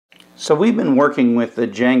So we've been working with the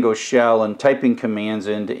Django shell and typing commands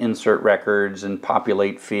in to insert records and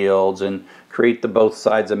populate fields and create the both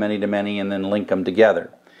sides of many-to-many and then link them together.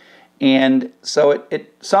 And so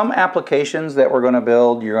some applications that we're going to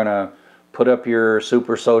build, you're going to put up your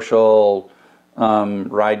super social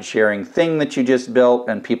ride-sharing thing that you just built,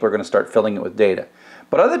 and people are going to start filling it with data.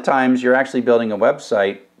 But other times you're actually building a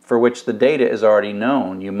website for which the data is already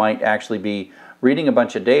known. You might actually be reading a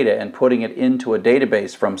bunch of data and putting it into a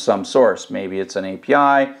database from some source. Maybe it's an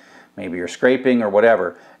API, maybe you're scraping or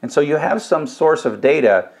whatever. And so you have some source of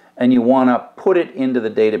data and you want to put it into the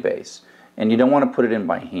database. And you don't want to put it in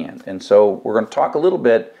by hand. And so we're going to talk a little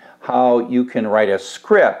bit how you can write a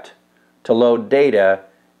script to load data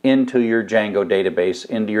into your Django database,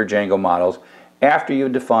 into your Django models, after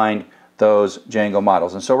you've defined those Django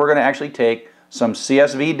models. And so we're going to actually take some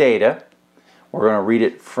CSV data, we're going to read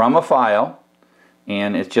it from a file,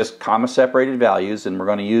 and it's just comma-separated values, and we're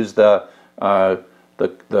going to use the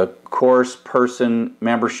course person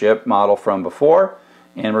membership model from before,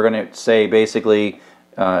 and we're going to say basically,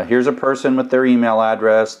 here's a person with their email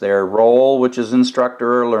address, their role, which is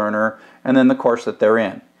instructor or learner, and then the course that they're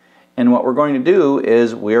in. And what we're going to do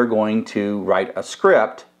is we're going to write a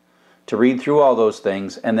script to read through all those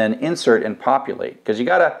things and then insert and populate. Because you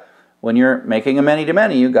gotta, when you're making a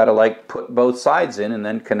many-to-many, you gotta like put both sides in and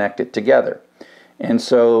then connect it together. And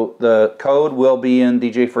so the code will be in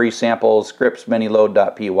DJ Free Samples scripts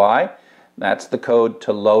manyload.py. That's the code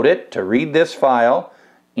to load it, to read this file,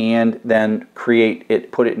 and then create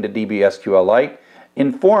it, put it into DB-SQLite,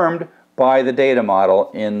 informed by the data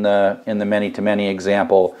model in the many-to-many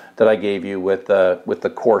example that I gave you with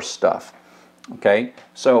the course stuff. Okay,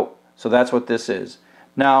 so that's what this is.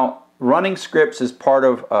 Now, running scripts is part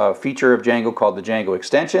of a feature of Django called the Django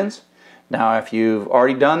extensions. Now, if you've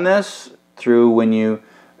already done this through when you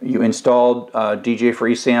installed DJ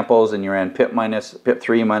Free Samples and you ran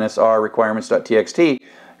pip3-r requirements.txt, you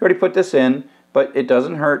already put this in. But it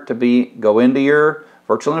doesn't hurt to go into your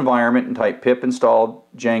virtual environment and type pip3 install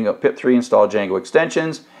Django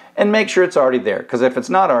extensions and make sure it's already there. Because if it's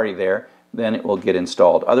not already there, then it will get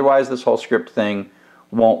installed. Otherwise, this whole script thing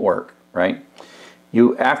won't work, right?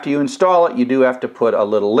 After you install it, you do have to put a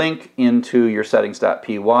little link into your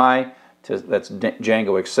settings.py. That's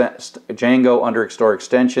Django _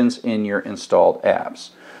 extensions in your installed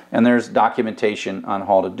apps. And there's documentation on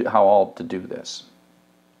how all to do this.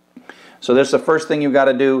 So that's the first thing you've got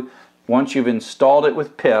to do. Once you've installed it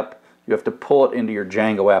with pip, you have to pull it into your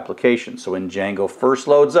Django application. So when Django first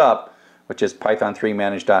loads up, which is python3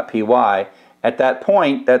 manage.py, at that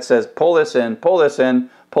point that says pull this in, pull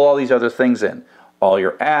all these other things in. All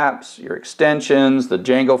your apps, your extensions, the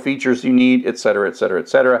Django features you need, etc., etc.,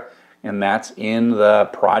 etc. And that's in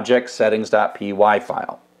the project settings.py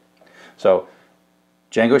file. So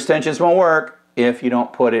Django extensions won't work if you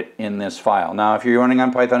don't put it in this file. Now, if you're running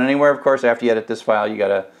on Python Anywhere, of course, after you edit this file, you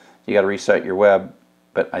gotta reset your web.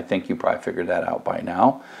 But I think you probably figured that out by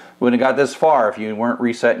now. We wouldn't have got this far if you weren't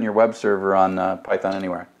resetting your web server on Python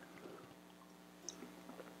Anywhere.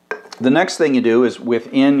 The next thing you do is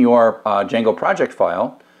within your Django project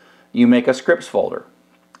file, you make a scripts folder,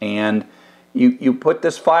 and you put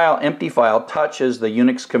this file, empty file. Touch is the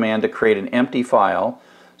Unix command to create an empty file.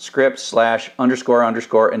 Scripts /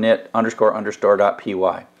 __init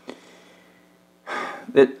 __.py.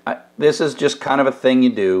 This is just kind of a thing you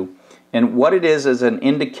do, and what it is an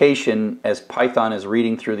indication as Python is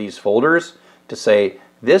reading through these folders to say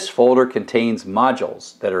this folder contains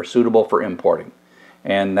modules that are suitable for importing,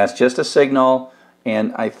 and that's just a signal.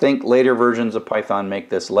 And I think later versions of Python make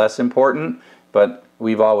this less important, but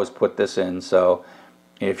we've always put this in. So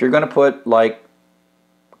if you're going to put like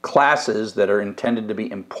classes that are intended to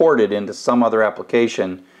be imported into some other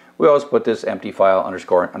application, we always put this empty file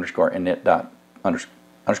 __init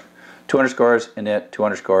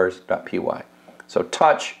 .py. So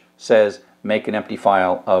touch says make an empty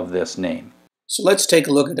file of this name. So let's take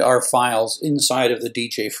a look at our files inside of the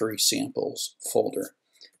DJ Free Samples folder.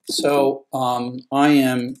 So I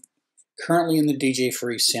am currently in the DJ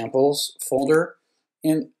Free Samples folder,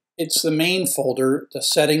 and it's the main folder. The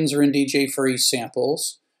settings are in DJ Free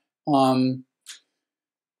Samples. We're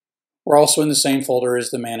also in the same folder as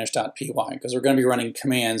the manage.py because we're going to be running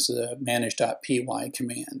commands, the manage.py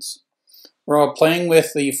commands. We're all playing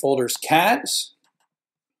with the folders cats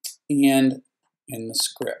and in the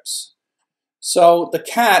scripts. So the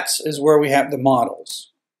cats is where we have the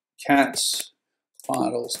models. Cats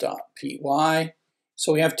models.py.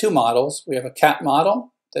 So we have two models. We have a cat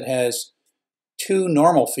model that has two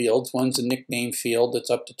normal fields. One's a nickname field that's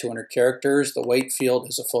up to 200 characters. The weight field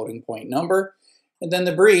is a floating point number. And then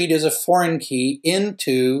the breed is a foreign key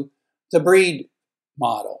into the breed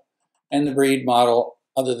model. And the breed model,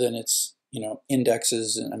 other than its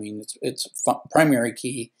indexes, and I mean its primary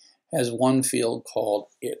key, has one field called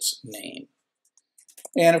its name.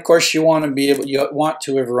 And of course, you want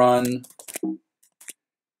to have run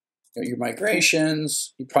your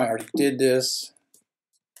migrations. You probably already did this.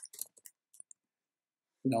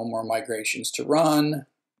 No more migrations to run.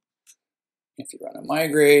 If you run a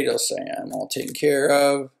migrate, it'll say I'm all taken care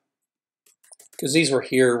of, because these were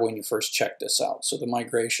here when you first checked this out. So the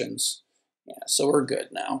migrations, yeah, so we're good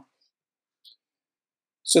now.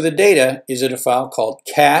 So the data is in a file called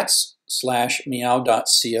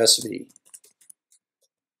cats/meow.csv.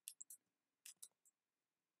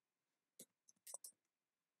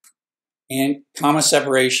 And comma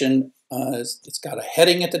separation, it's got a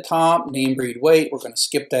heading at the top, name, breed, weight. We're going to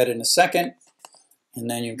skip that in a second. And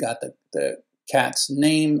then you've got the cat's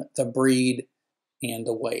name, the breed, and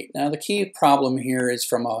the weight. Now the key problem here is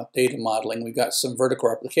from data modeling. We've got some vertical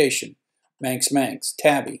replication. Manx, Manx,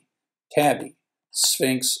 Tabby, Tabby,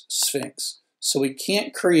 Sphinx, Sphinx. So we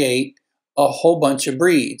can't create a whole bunch of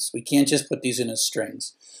breeds. We can't just put these in as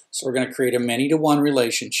strings. So we're going to create a many-to-one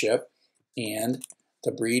relationship, and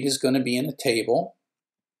the breed is going to be in a table.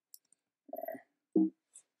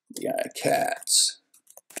 Yeah, cats.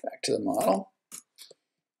 Back to the model.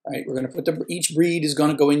 All right, we're going to put each breed is going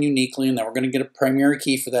to go in uniquely, and then we're going to get a primary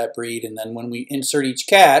key for that breed. And then when we insert each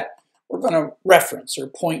cat, we're going to reference or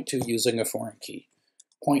point to using a foreign key.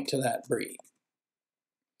 Point to that breed.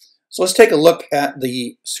 So let's take a look at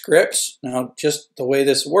the scripts. Now, just the way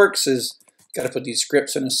this works is you've got to put these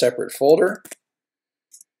scripts in a separate folder.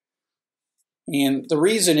 And the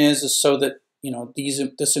reason is so that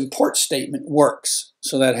this import statement works.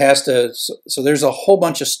 So that has to. So there's a whole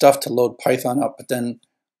bunch of stuff to load Python up, but then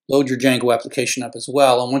load your Django application up as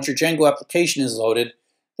well. And once your Django application is loaded,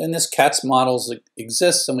 then this cats models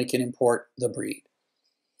exists, and we can import the breed.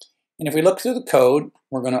 And if we look through the code,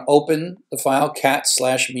 we're going to open the file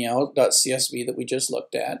cat/meow.csv that we just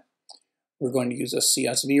looked at. We're going to use a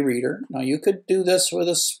CSV reader. Now you could do this with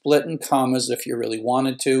a split and commas if you really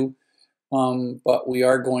wanted to, but we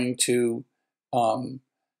are going to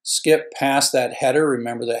skip past that header.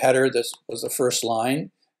 Remember the header, this was the first line.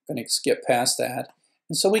 We're going to skip past that.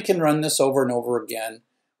 And so we can run this over and over again.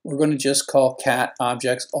 We're going to just call cat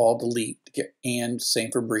objects all delete, and same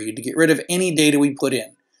for breed, to get rid of any data we put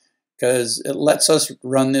in, because it lets us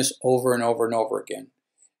run this over and over and over again.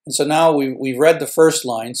 And so now we've read the first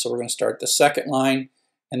line, so we're going to start the second line,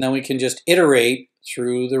 and then we can just iterate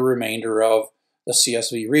through the remainder of the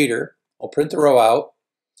CSV reader. I'll print the row out.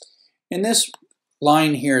 In this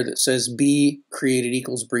line here that says B created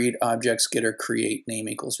equals breed objects getter create name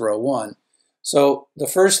equals row 1. So the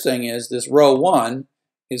first thing is this row 1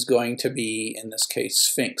 is going to be, in this case,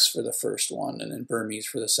 Sphinx for the first one, and then Burmese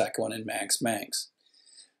for the second one, and Manx, Manx.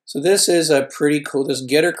 So this is a pretty cool, this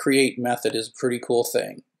getter create method is a pretty cool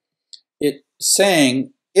thing. It's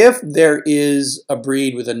saying, if there is a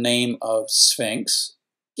breed with a name of Sphinx,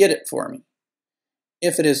 get it for me.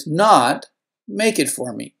 If it is not, make it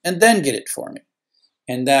for me, and then get it for me.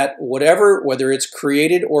 And that whether it's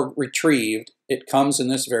created or retrieved, it comes in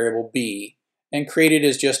this variable B, and created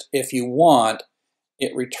is just if you want,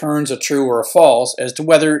 it returns a true or a false as to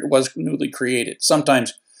whether it was newly created.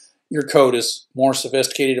 Sometimes your code is more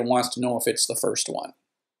sophisticated and wants to know if it's the first one.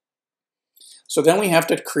 So then we have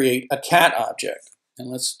to create a cat object. And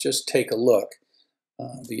let's just take a look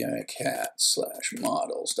via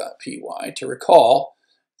cat/models.py to recall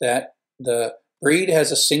that the breed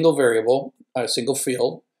has a single variable, a single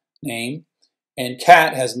field, name, and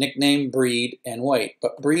cat has nickname, breed, and weight.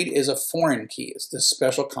 But breed is a foreign key. It's this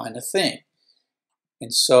special kind of thing.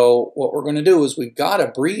 And so what we're going to do is we've got a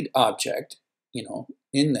breed object,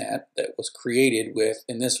 in that was created with,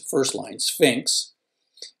 in this first line, Sphinx.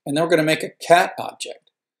 And then we're going to make a cat object.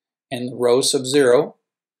 And the row sub0,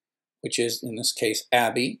 which is, in this case,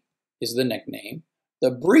 Abby, is the nickname. The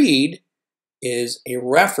breed is a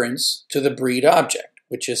reference to the breed object,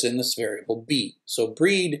 which is in this variable B. So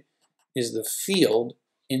breed is the field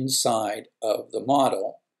inside of the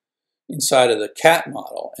model, inside of the cat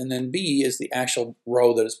model, and then B is the actual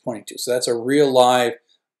row that it's pointing to. So that's a real live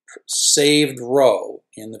saved row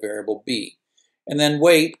in the variable B. And then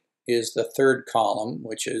weight is the third column,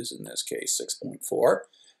 which is in this case 6.4.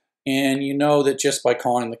 And you know that just by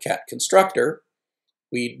calling the cat constructor,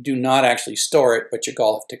 we do not actually store it, but you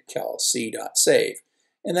call it to call c.save.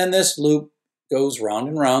 And then this loop goes round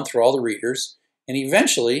and round through all the readers, and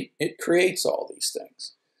eventually it creates all these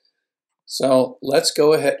things. So let's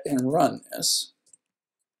go ahead and run this.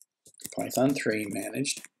 Python 3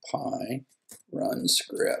 managed py run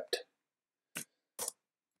script.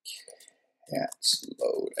 cats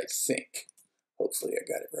load, I think. Hopefully I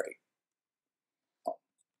got it right. Oh,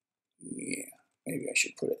 yeah, maybe I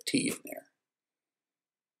should put a T in there.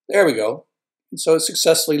 There we go. And so it's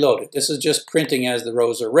successfully loaded. This is just printing as the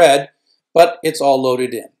rows are read, but it's all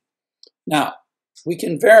loaded in. Now, we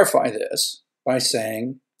can verify this by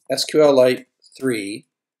saying SQLite 3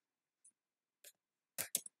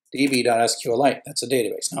 db.sqlite. That's a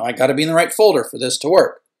database. Now, I got to be in the right folder for this to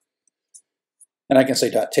work. And I can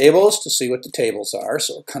say .tables to see what the tables are.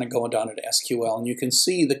 So we're kind of going down into SQL, and you can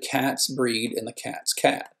see the cat's breed and the cat's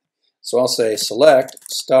cat. So I'll say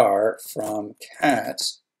select star from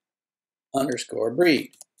cats underscore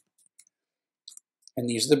breed. And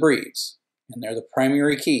these are the breeds. And they're the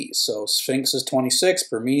primary keys. So Sphinx is 26,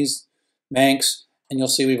 Burmese, Manx, and you'll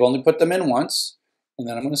see we've only put them in once. And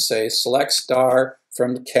then I'm going to say select star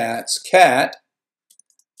from the cat's cat,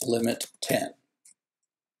 limit 10.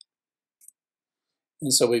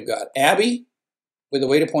 And so we've got Abby with a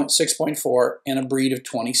weight of 6.4 and a breed of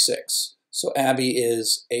 26. So Abby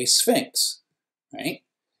is a Sphinx, right?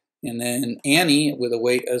 And then Annie with a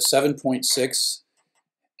weight of 7.6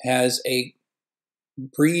 has a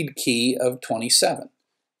breed key of 27.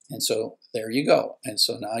 And so there you go. And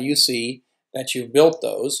so now you see that you've built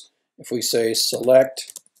those. If we say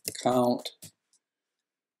select count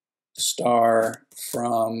star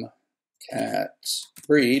from cat's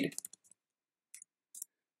breed,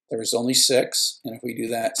 there was only 6. And if we do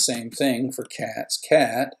that same thing for cat's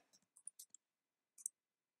cat,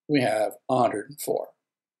 we have 104.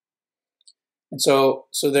 And so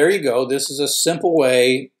there you go. This is a simple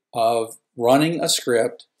way of running a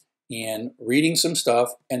script and reading some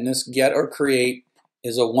stuff, and this get or create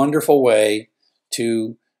is a wonderful way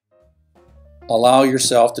to allow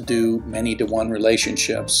yourself to do many-to-one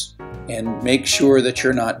relationships and make sure that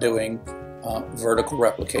you're not doing vertical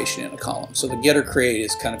replication in a column. So the get or create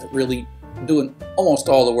is kind of really doing almost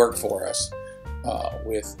all the work for us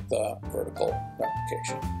with the vertical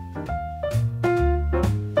replication.